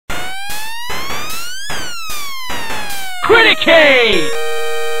Criticade!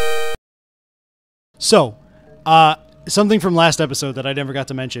 So, something from last episode that I never got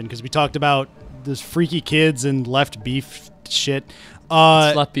to mention, because we talked about those freaky kids and left beef shit.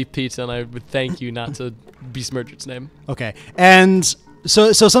 It's left beef pizza, and I would thank you not to besmirch its name. Okay, and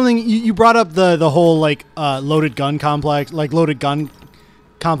so something you brought up the whole like loaded gun complex, for Loaded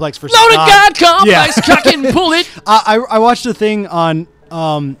gun complex, Yeah. cock and pull it. I watched a thing on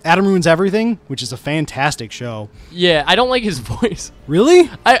Adam Ruins Everything, which is a fantastic show. Yeah, I don't like his voice. Really?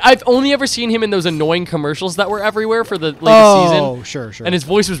 I've only ever seen him in those annoying commercials that were everywhere for the latest season. Oh, sure. And his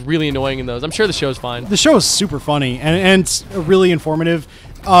voice was really annoying in those. I'm sure the show's fine. The show is super funny and it's really informative.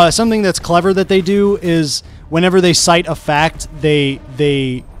 Something that's clever that they do is whenever they cite a fact,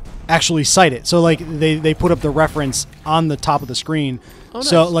 they actually cite it. So like they put up the reference on the top of the screen. Oh, nice.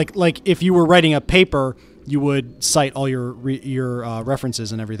 So like if you were writing a paper, you would cite all your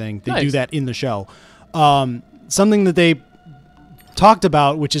references and everything. They do that in the show. Something that they talked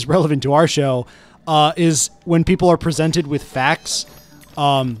about, which is relevant to our show, is when people are presented with facts,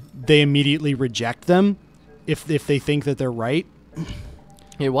 they immediately reject them if they think that they're right.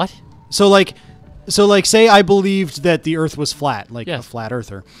 Hey, what? So like, say I believed that the Earth was flat, like Yes. a flat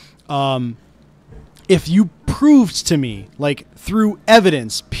earther. If you proved to me, like through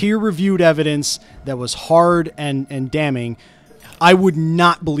evidence, peer-reviewed evidence that was hard and damning, I would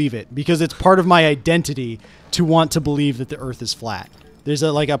not believe it because it's part of my identity to want to believe that the Earth is flat. There's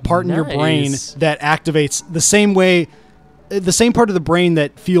a part in your brain that activates the same way. The same part of the brain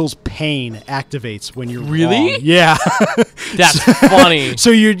that feels pain activates when you're Really? wrong. Yeah. That's funny.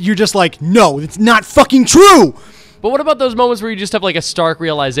 So you're just like, no, it's not fucking true. But what about those moments where you just have like a stark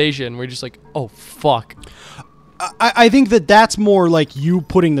realization where you're just like, oh, fuck. I think that's more like you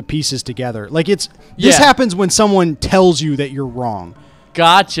putting the pieces together. Like this Yeah. happens when someone tells you that you're wrong.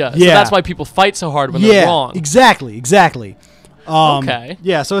 Gotcha. So Yeah. that's why people fight so hard when they're wrong. Exactly. Okay.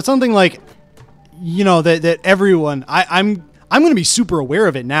 Yeah, so it's something like, that everyone, I'm going to be super aware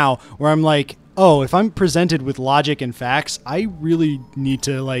of it now where I'm like, oh, if I'm presented with logic and facts, I really need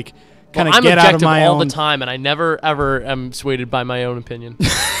to like kind of get out of my all own. the time, and I never ever am swayed by my own opinion.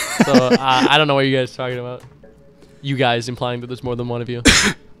 So I don't know what you guys are talking about. You guys implying that there's more than one of you.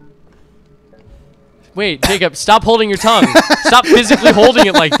 Wait, Jacob, stop holding your tongue. Stop physically holding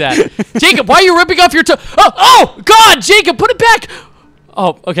it like that. Jacob, why are you ripping off your tongue? Oh, God, Jacob, put it back.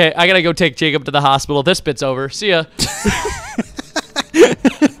 Oh, okay, I gotta go take Jacob to the hospital. This bit's over. See ya.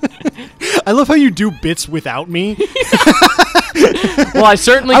 I love how you do bits without me. Well, I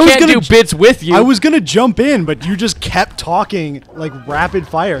certainly can't do bits with you. I was going to jump in, but you just kept talking like rapid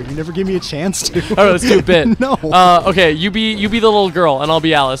fire. You never gave me a chance to. All right, let's do a bit. No. Okay, you be the little girl, and I'll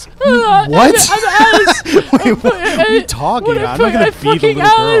be Alice. What? I'm Alice. Wait, what are you talking about? I'm not going to be the little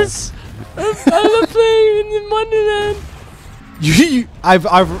Alice. I'm playing in Wonderland. girl.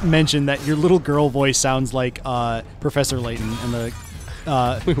 I've mentioned that your little girl voice sounds like Professor Layton and the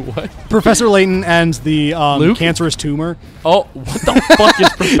What? Professor Layton and the Luke? cancerous tumor. Oh, what the fuck is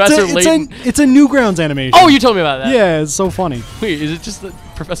Professor Layton? It's a Newgrounds animation. Oh, you told me about that. Yeah, it's so funny. Wait, is it just that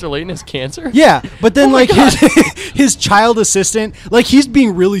Professor Layton has cancer? Yeah, but then Oh my like his child assistant, like he's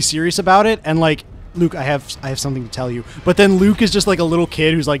being really serious about it, and like, Luke, I have something to tell you. But then Luke is just like a little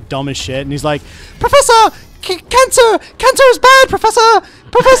kid who's like dumb as shit, and he's like, Professor, cancer is bad, Professor.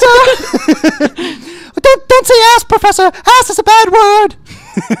 Don't say ass, Professor. Ass is a bad word.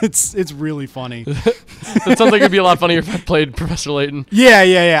 It's really funny. That sounds like it'd be a lot funnier if I played Professor Layton.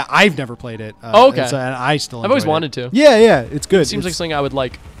 Yeah. I've never played it. Okay. And I still. I've always enjoyed it. wanted to. Yeah, it's good. It seems like something I would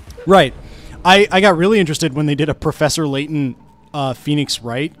like. Right. I got really interested when they did a Professor Layton Phoenix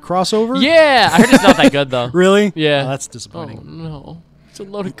Wright crossover. Yeah, I heard it's not that good though. Really? Yeah. Oh, that's Oh disappointing. no, it's a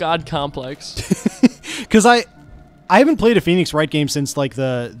load of God complex. Because I haven't played a Phoenix Wright game since like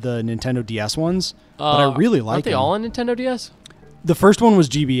the Nintendo DS ones, but I really like Aren't they them. all on Nintendo DS? The first one was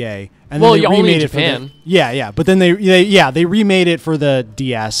GBA, and Well, then they only in remade it Japan. for the, yeah. But then they remade it for the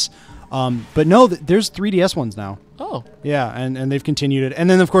DS. But no, there's 3DS ones now. Oh. Yeah, and they've continued it, and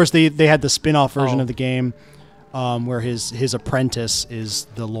then of course they had the spin-off version Oh. of the game, where his apprentice is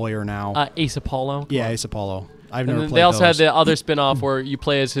the lawyer now. Ace Apollo. Yeah, Ace Apollo. I've And never then played they also those. had the other spin-off where you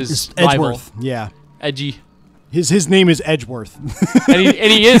play as his It's rival, Edgeworth. Yeah, Edgy, his name is Edgeworth. and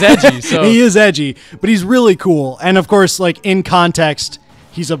he is edgy. So He is edgy, but he's really cool. And of course, like in context,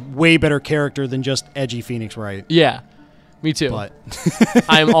 he's a way better character than just edgy Phoenix Wright. Yeah, me too. But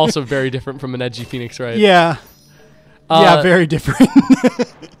I am also very different from an edgy Phoenix Wright. yeah, very different.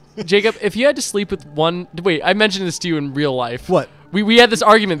 Jacob, if you had to sleep with one... Wait, I mentioned this to you in real life. What? We had this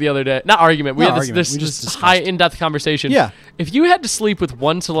argument the other day. Not argument. We Not had argument. this We just this high discussed. in-depth conversation. Yeah. If you had to sleep with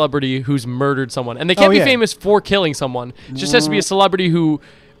one celebrity who's murdered someone, and they can't Oh, be yeah. famous for killing someone, it just has to be a celebrity who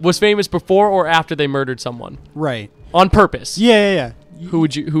was famous before or after they murdered someone Right. on purpose. Yeah. Who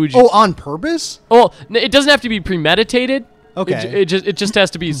would you? Oh, on purpose? Well, it doesn't have to be premeditated. Okay. It just has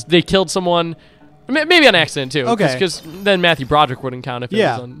to be they killed someone, maybe on accident too. Okay. Because then Matthew Broderick wouldn't count if it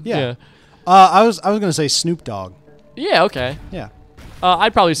Yeah. was on. Yeah. I was gonna say Snoop Dogg. Yeah. Okay. Yeah.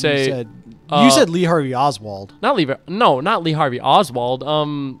 I'd probably say You said Lee Harvey Oswald. not Lee Harvey Oswald.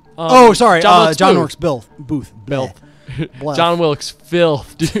 Oh, sorry. John John Wilkes Wilkes Booth. Booth. Blech. John Wilkes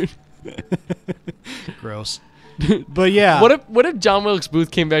filth, dude. Gross. But yeah. What if John Wilkes Booth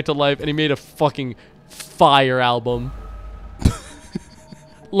came back to life and he made a fucking fire album?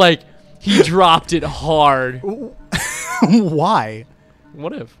 Like he dropped it hard. Why?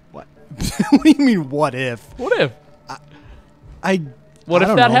 What if? What? What do you mean? What if? What if? What I if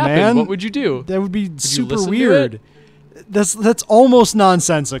don't that know, happened? man. What would you do? That would be super listen to weird. it? That's almost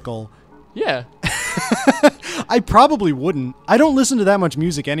nonsensical. Yeah. I probably wouldn't. I don't listen to that much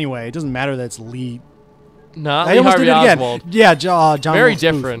music anyway. It doesn't matter that it's Lee. Not I Lee almost Harvey did it again. Oswald. Yeah, John. Very Wilkes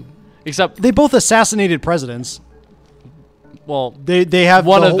Booth. different. Except, They both assassinated presidents. well, They have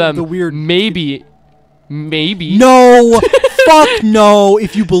one the of whole- them the weird. maybe. No, fuck no.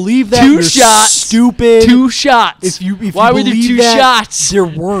 If you believe that, Two you're shots. stupid. 2 shots. If Why you were there believe 2 that, shots? There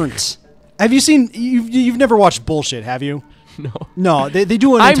weren't. Have you seen? You've never watched Bullshit, have you? No. No, they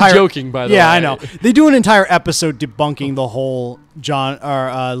do an I'm entire. joking, by the way. Yeah, I know. They do an entire episode debunking the whole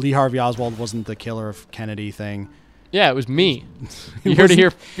Lee Harvey Oswald wasn't the killer of Kennedy thing. Yeah, it was me. You It heard it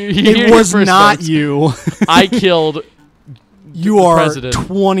here. It was not you. I killed. You are president.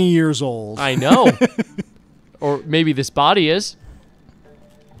 20 years old. I know. Or maybe this body is.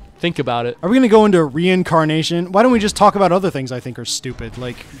 Think about it. Are we going to go into reincarnation? Why don't we just talk about other things I think are stupid,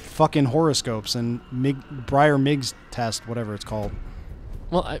 like fucking horoscopes and Breyer-Miggs test, whatever it's called.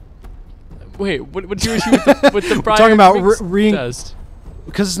 Well, wait. What's your issue with the Breyer talking about Miggs test?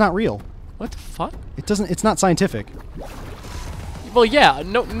 Because it's not real. What the fuck? It doesn't. It's not scientific. Well, yeah.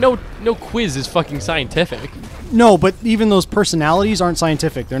 No quiz is fucking scientific. No, but even those personalities aren't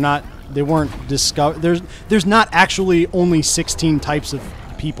scientific. They're not. They weren't discovered. There's not actually only 16 types of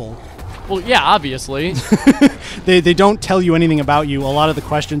people. Well, yeah, obviously. They don't tell you anything about you. A lot of the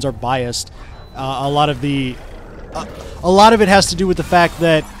questions are biased. A lot of it has to do with the fact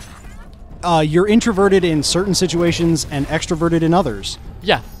that you're introverted in certain situations and extroverted in others.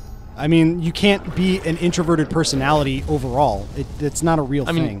 Yeah. I mean, you can't be an introverted personality overall. It's not a real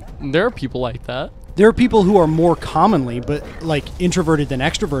thing. I mean, there are people like that. There are people who are more commonly, but like introverted than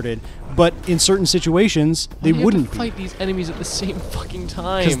extroverted. But in certain situations, they wouldn't have to fight these enemies at the same fucking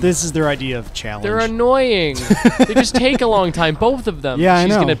time. because this is their idea of challenge. They're annoying. They just take a long time, both of them. Yeah, I She's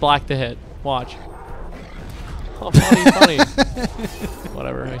know. gonna block the hit. Watch. Oh, funny.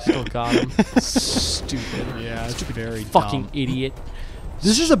 Whatever, I still got him. Stupid. Yeah, it's very Fucking dumb. idiot.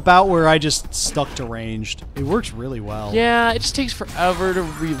 This is about where I just stuck to ranged. It works really well. Yeah, it just takes forever to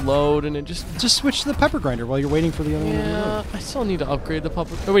reload, and it just... Just switch to the pepper grinder while you're waiting for the other one to Yeah, reload. I still need to upgrade the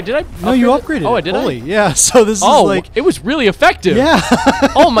puppet. Oh, wait, did I No, you upgrade upgraded Oh, it. I did Fully. Yeah, so this Oh, is like... it was really effective. Yeah.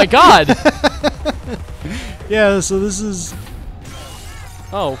 Oh, my God. Yeah, so this is...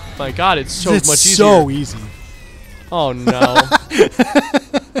 Oh, my God, it's so it's much easier. so easy. Oh, no.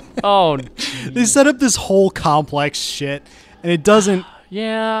 Oh, They set up this whole complex shit, and it doesn't...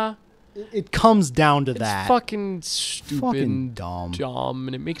 yeah. It comes down to It's that. fucking stupid Fucking and dumb.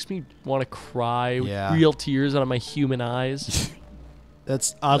 and it makes me want to cry Yeah. with real tears out of my human eyes.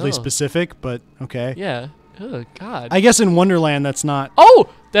 That's oddly Oh. specific, but okay. Yeah. Oh, God. I guess in Wonderland that's not... Oh,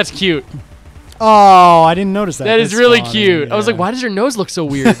 that's cute. Oh, I didn't notice that. That is That's really funny, cute. I was like, yeah. why does her nose look so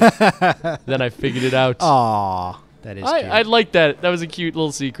weird? Then I figured it out. Aw, that is cute. I like that. That was a cute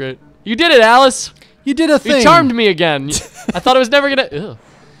little secret. You did it, Alice. You did a thing. You charmed me again. I thought I was never gonna. Ugh.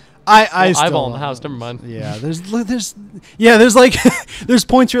 I still eyeball in the house. Never mind. Yeah, there's like there's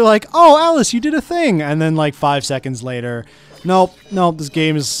points where you're like, oh, Alice, you did a thing, and then like 5 seconds later, nope, this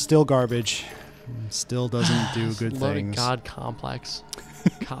game is still garbage. Still doesn't do good Loaded things. God complex.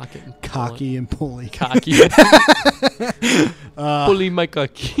 Cocky and pulley. Cocky. Bully my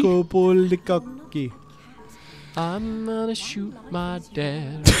cocky. Go pulley cocky. I'm gonna shoot my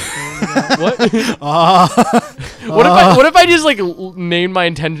dad. What? What if I just like named my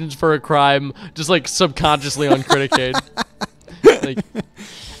intentions for a crime just like subconsciously on Criticade? Like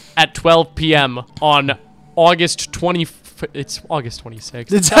at 12 p.m. on August 20. It's August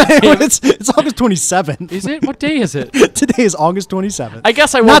 26th. It's August 27th. Is it? What day is it? Today is August 27th. I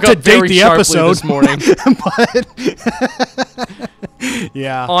guess I Not woke to up very date the sharply episode this morning. but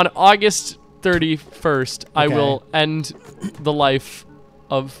Yeah. On August 31st, I Okay. will end the life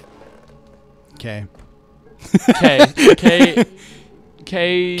of Okay. K. K.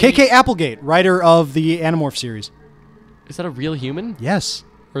 K. KK Applegate, writer of the Animorph series. Is that a real human? Yes.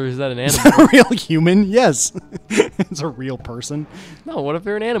 Or is that an Is animal? that a real human? Yes. It's a real person. No, what if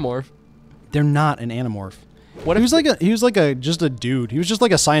they're an animorph? They're not an Animorph. What He if was like a just a dude. He was just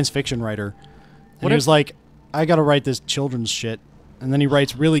like a science fiction writer. And What he if- was like, I gotta write this children's shit. And then he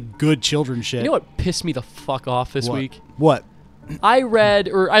writes really good children's shit. You know what pissed me the fuck off this What? week? What? I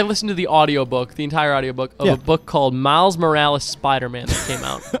listened to the audiobook, the entire audiobook of Yeah. a book called Miles Morales Spider-Man that came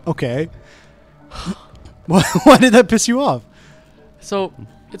out. Okay. Why did that piss you off? So,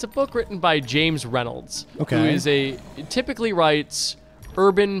 it's a book written by James Reynolds, who Okay. typically writes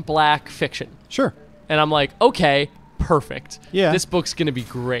urban black fiction. Sure. And I'm like, okay, perfect. Yeah. This book's gonna be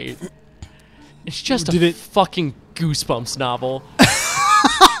great. It's just Did a it- fucking Goosebumps novel.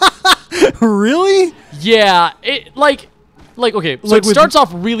 Really? Yeah, it like okay, so Like it with- starts off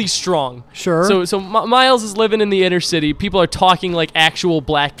really strong. Sure. So Miles is living in the inner city. People are talking like actual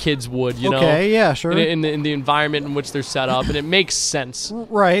black kids would, you know. Okay, yeah, sure. In the environment in which they're set up, and it makes sense.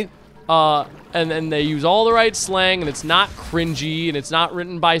 Right. And then they use all the right slang, and it's not cringy, and it's not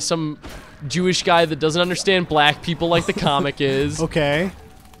written by some Jewish guy that doesn't understand black people like the comic is. Okay.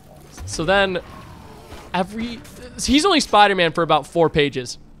 So then, he's only Spider-Man for about 4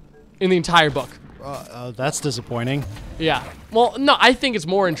 pages in the entire book. That's disappointing. Yeah. Well, no, I think it's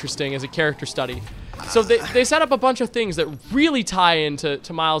more interesting as a character study. So they set up a bunch of things that really tie into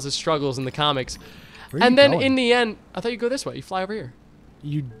Miles' struggles in the comics. Where are And you then going? in the end, I thought you go this way. You fly over here.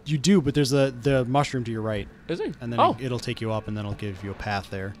 You do, but there's the mushroom to your right, Is there? and then oh, it'll take you up, and then it'll give you a path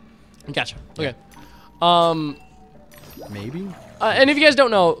there. gotcha. Okay. Maybe. And if you guys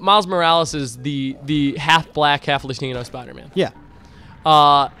don't know, Miles Morales is the half black, half Latino Spider-Man. Yeah.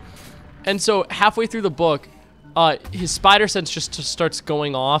 And so halfway through the book, his spider sense just starts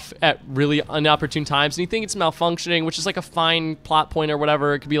going off at really inopportune times, and you think it's malfunctioning, which is like a fine plot point or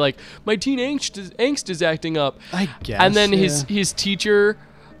whatever. It could be like, my teen angst is acting up. I guess. And then yeah. his teacher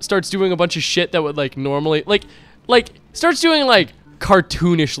starts doing a bunch of shit that would like normally like starts doing like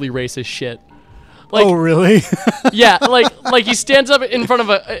cartoonishly racist shit. Like, oh really? yeah, like he stands up in front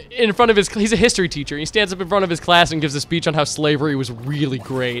of his he's a history teacher. He stands up in front of his class and gives a speech on how slavery was really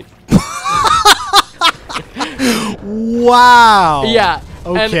great. Wow. Yeah.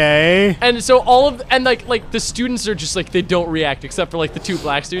 Okay. And so all of like the students are just like, they don't react except for like the 2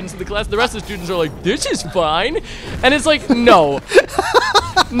 black students in the class. The rest of the students are like, this is fine. And it's like, no.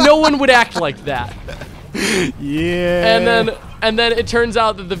 No one would act like that. Yeah. And then it turns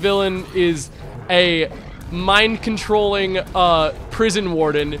out that the villain is a mind-controlling prison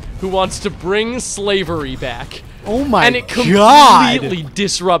warden who wants to bring slavery back. Oh my And it God. completely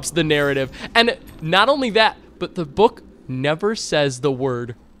disrupts the narrative. And not only that, but the book never says the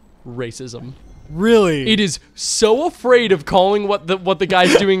word racism. Really? It is so afraid of calling what the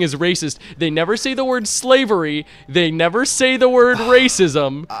guy's doing is racist. They never say the word slavery. They never say the word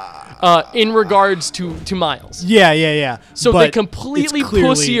racism in regards to Miles. Yeah. So But they completely it's clearly-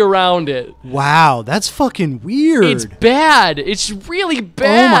 pussy around it. Wow, that's fucking weird. It's bad. It's really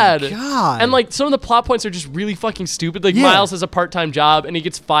bad. Oh my God. And like some of the plot points are just really fucking stupid. Like Yeah. Miles has a part-time job and he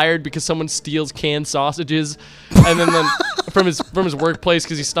gets fired because someone steals canned sausages, and then from his workplace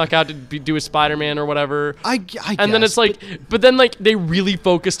because he snuck out to do his Spider-Man or whatever. I guess. And then it's like, but then like they really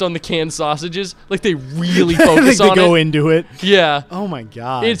focused on the canned sausages. Like they really focus they on go it. into it. Yeah. Oh my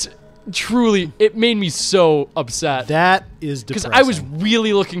God. It's truly, it made me so upset. That is Because depressing. I was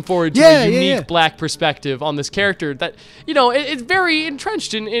really looking forward to Yeah, a yeah, unique yeah. black perspective on this character that, you know, it's very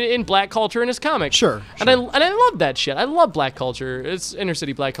entrenched in black culture in his comics. Sure, And I love that shit. I love black culture. It's inner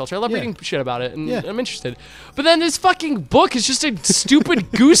city black culture. I love Yeah. reading shit about it, and Yeah. I'm interested. But then this fucking book is just a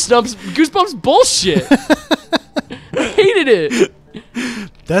stupid goosebumps bullshit. I hated it.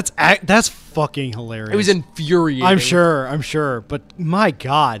 That's fucking hilarious. It was infuriating. I'm sure, but my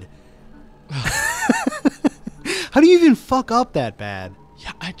God. How do you even fuck up that bad?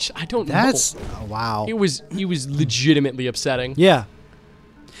 Yeah, I don't That's know. oh, wow. It was legitimately upsetting. Yeah.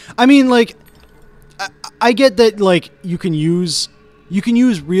 I mean, like, I get that, like, you can use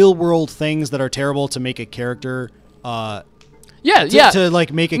real world things that are terrible to make a character, to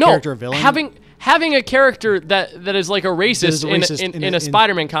like make a character a villain. Having a character that is like a racist, in a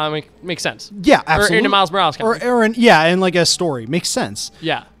Spider-Man comic makes sense. Yeah, absolutely. Or in a Miles Morales comic. Or in like a story makes sense.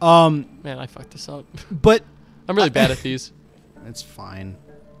 Yeah. Man, I fucked this up. But I'm really bad at these. it's fine.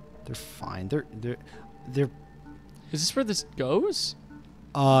 They're fine. They're Is this where this goes?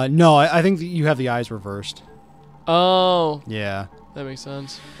 no, I think that you have the eyes reversed. Oh. Yeah. That makes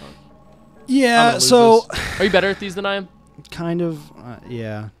sense. I'm Yeah. gonna lose So, this. Are you better at these than I am? kind of.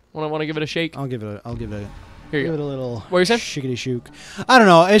 Yeah. Want to give it a shake? I'll give it. Here you Give it go. a little. What were you saying? Shickety shook. I don't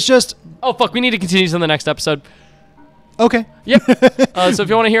know. It's just Oh fuck, we need to continue this in the next episode. okay. Yep. So if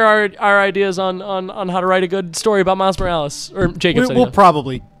you want to hear our ideas on how to write a good story about Miles Morales, or Jacob said he We'll does.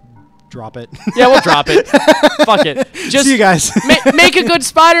 probably drop it. Yeah, we'll drop it. Fuck it. Just See you guys. make a good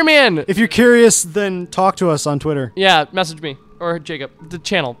Spider-Man. If you're curious, then talk to us on Twitter. Yeah, message me or Jacob, the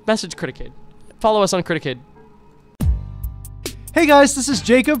channel. Message Criticade. Follow us on Criticade. Hey guys, this is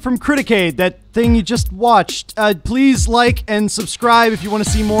Jacob from Criticade, that thing you just watched. Please like and subscribe if you want to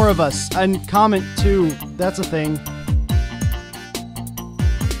see more of us, and comment too. That's a thing.